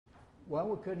Well,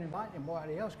 we couldn't invite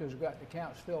anybody else because we've got the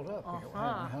counts filled up here.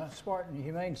 Huh? Spartan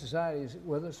Humane Society is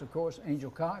with us, of course. Angel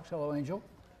Cox. Hello, Angel.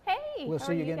 Hey, we'll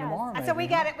see you again tomorrow. So we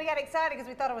got excited because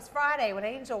we thought it was Friday when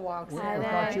Angel walks in. We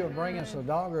thought you were bringing us a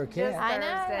dog or a cat.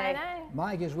 I know.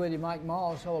 Mike is with you, Mike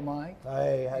Moss. Hello, Mike.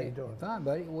 Hey, how you doing? Fine,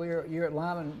 buddy. You're at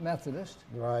Lyman Methodist.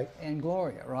 Right. And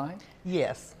Gloria, right?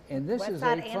 Yes. And this is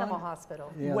Westside Animal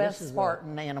Hospital. Yeah, West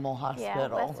Spartan Animal Hospital. Yeah,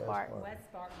 West Spartan. West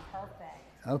Spartan,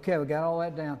 perfect. Okay, we got all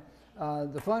that down.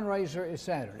 The fundraiser is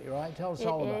Saturday, right? Tell us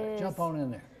all about it. Jump on in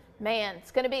there. Man,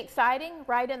 it's going to be exciting,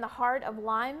 right in the heart of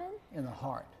Lyman. In the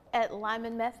heart. At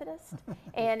Lyman Methodist.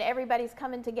 And everybody's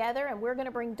coming together, and we're going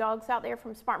to bring dogs out there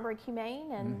from Spartanburg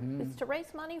Humane, and it's to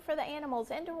raise money for the animals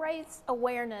and to raise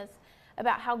awareness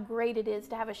about how great it is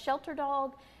to have a shelter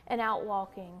dog and out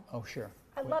walking. Oh, sure.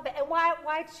 I love it. And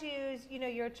why choose,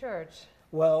 your church?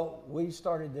 Well, we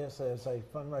started this as a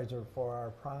fundraiser for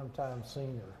our primetime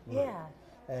senior group. Yeah.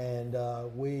 And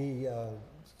we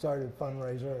started a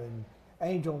fundraiser, and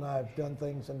Angel and I have done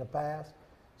things in the past.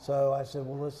 So I said,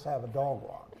 well, let's have a dog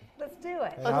walk. Let's do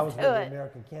it. And I was with the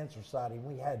American Cancer Society, and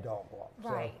we had dog walks.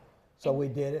 Right. So we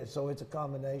did it. So it's a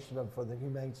combination of for the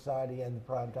Humane Society and the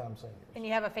primetime seniors. And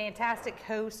you have a fantastic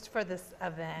host for this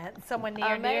event, someone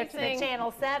near to the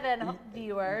Channel 7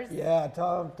 viewers. Yeah,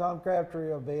 Tom Crabtree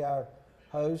will be our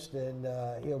host, and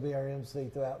he'll be our MC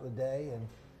throughout the day. And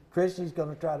Christy's going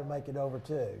to try to make it over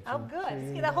too. Oh,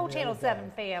 good. See the whole Channel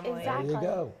 7 family. Exactly. There you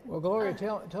go. Well, Gloria,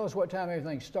 tell us what time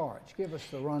everything starts. Give us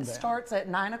the rundown. It starts at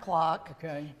 9 o'clock.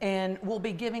 Okay. And we'll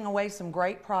be giving away some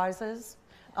great prizes.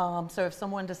 So if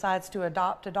someone decides to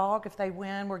adopt a dog, if they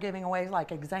win, we're giving away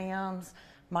like exams,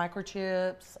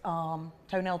 microchips,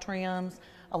 toenail trims,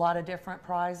 a lot of different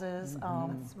prizes.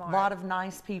 A lot of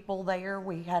nice people there.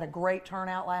 We had a great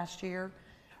turnout last year.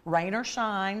 Rain or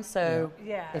shine, so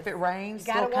if it rains,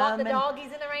 you gotta still walk come. the doggies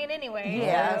in the rain anyway.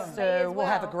 Yeah, so we'll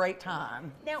have a great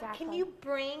time. Now, can you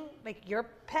bring like your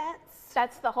pets?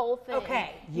 That's the whole thing.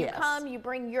 Okay. You Yes. come, you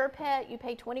bring your pet, you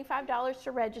pay $25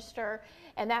 to register,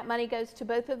 and that money goes to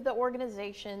both of the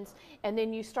organizations, and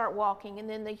then you start walking. And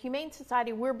then the Humane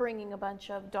Society, we're bringing a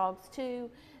bunch of dogs too,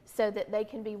 so that they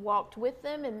can be walked with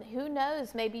them, and who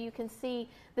knows, maybe you can see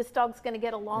this dog's going to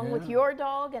get along with your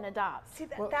dog and adopt. See,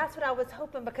 that's what I was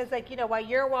hoping, because while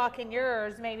you're walking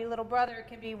yours, maybe little brother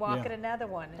can be walking another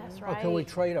one. That's Well, right. can we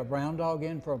trade a brown dog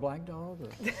in for a black dog?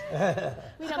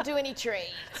 We don't do any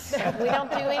trades. We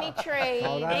don't do any trades.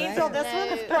 Angel, this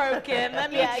one is broken.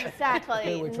 Yeah, exactly.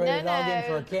 Can we trade a dog in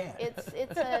for a cat?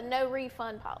 It's a no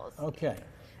refund policy. Okay.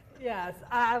 Yes,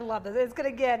 I love this. It's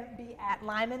going to be at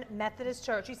Lyman Methodist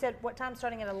Church. You said what time?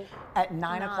 Starting At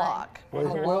 9 o'clock.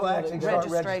 We'll actually start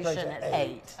Registration at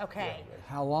 8. Okay.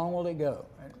 How long will it go?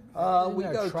 We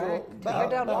go to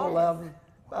about 11,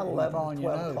 Following 12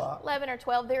 your nose. o'clock. 11 or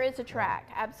 12, there is a track,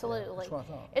 absolutely. that's what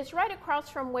I thought. It's right across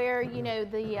from where,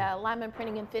 the Lyman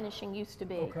Printing and Finishing used to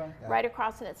be. Okay. Right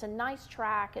across, and it's a nice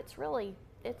track. It's really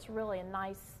a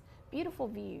nice, beautiful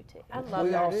view too. I love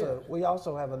that. We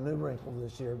also have a new wrinkle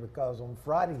this year, because on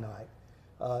Friday night,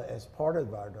 as part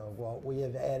of our dog walk, we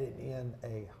have added in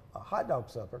a hot dog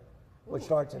supper, which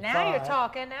starts at 5. Now you're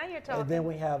talking. And then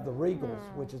we have the Regals,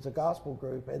 which is a gospel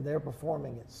group, and they're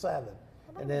performing at 7.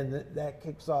 And then that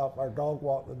kicks off our dog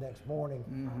walk the next morning.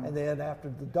 And then after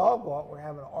the dog walk, we're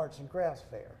having an arts and crafts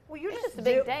fair. Well, you're just a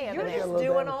big day over You're there. just A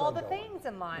little doing bit of all the everything things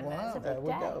in Lyman. Wow. It's a There big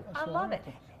we day. go. I love it.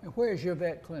 And where's your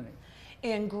vet clinic?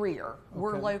 In Greer.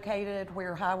 We're located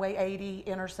where Highway 80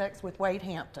 intersects with Wade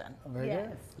Hampton. Very Yes.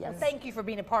 good. Yes. Thank you for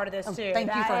being a part of this too.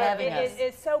 thank you for having us.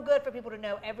 It's so good for people to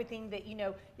know everything that you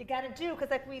got to do,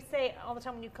 because like we say all the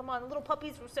time when you come on, the little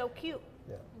puppies were so cute.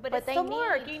 Yeah. But But it's some they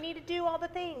work. need- You need to do all the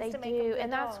things They to make them do, good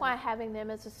and that's dogs. why having them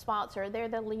as a sponsor, they're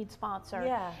the lead sponsor.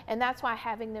 Yeah. And that's why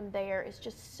having them there is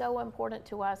just so important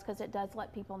to us, because it does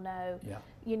let people know,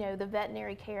 the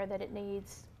veterinary care that it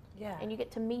needs. Yeah. And you get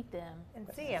to meet them. And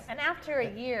see them. And after a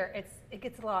year, it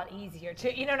gets a lot easier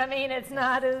to, you know what I mean? It's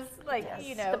not as like,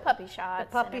 The puppy shots.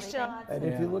 the puppy and everything. shots. And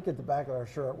if you look at the back of our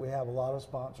shirt, we have a lot of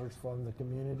sponsors from the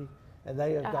community, and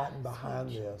they have gotten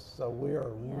behind this. So we are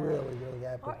really, really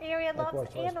happy. Our area with loves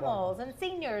what's animals and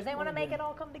seniors. They want to make it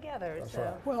all come together. That's so.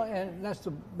 right. Well, and that's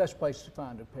the best place to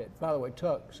find a pet. By the way,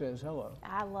 Tuck says hello.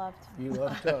 I loved. You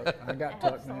love Tuck. I got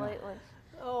Tuck now. Absolutely.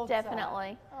 Old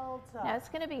Definitely. Old No, it's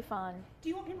going to be fun. Do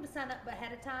you want people to sign up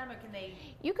ahead of time, or can they?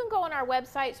 You can go on our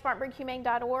website,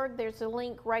 spartanburghumane.org. There's a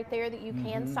link right there that you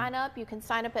can sign up. You can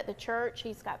sign up at the church.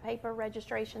 He's got paper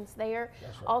registrations there.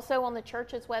 right. Also on the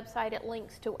church's website, it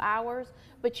links to ours,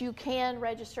 but you can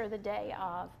register the day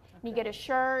of. You get a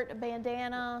shirt, a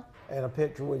bandana, And a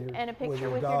picture with your and a picture your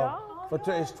with your dog. dog.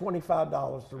 It's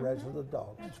 $25 to register the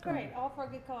dogs. That's great, all for a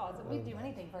good cause. And we'd do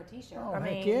anything for a T-shirt. Oh, I heck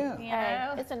mean, yeah. you Hey,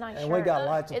 know? it's a nice shirt. And we got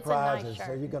lots of It's a nice prizes, so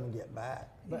shirt. you're gonna get back.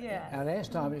 But Yeah. I'd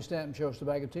asked Tommy to stamp and show us the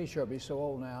bag of T-shirt, but he's so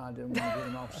old now, I didn't want to get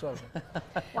him off social.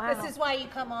 Wow. This is why you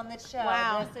come on this show.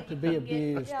 Wow. just so To you be can get-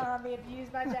 abused. Yeah, be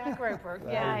abused by Jack Roper.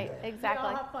 Yeah, You exactly.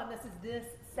 all have fun. This is this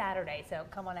Saturday, so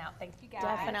come on out. Thank you guys.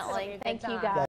 Definitely. It'll be a good Thank you time. guys.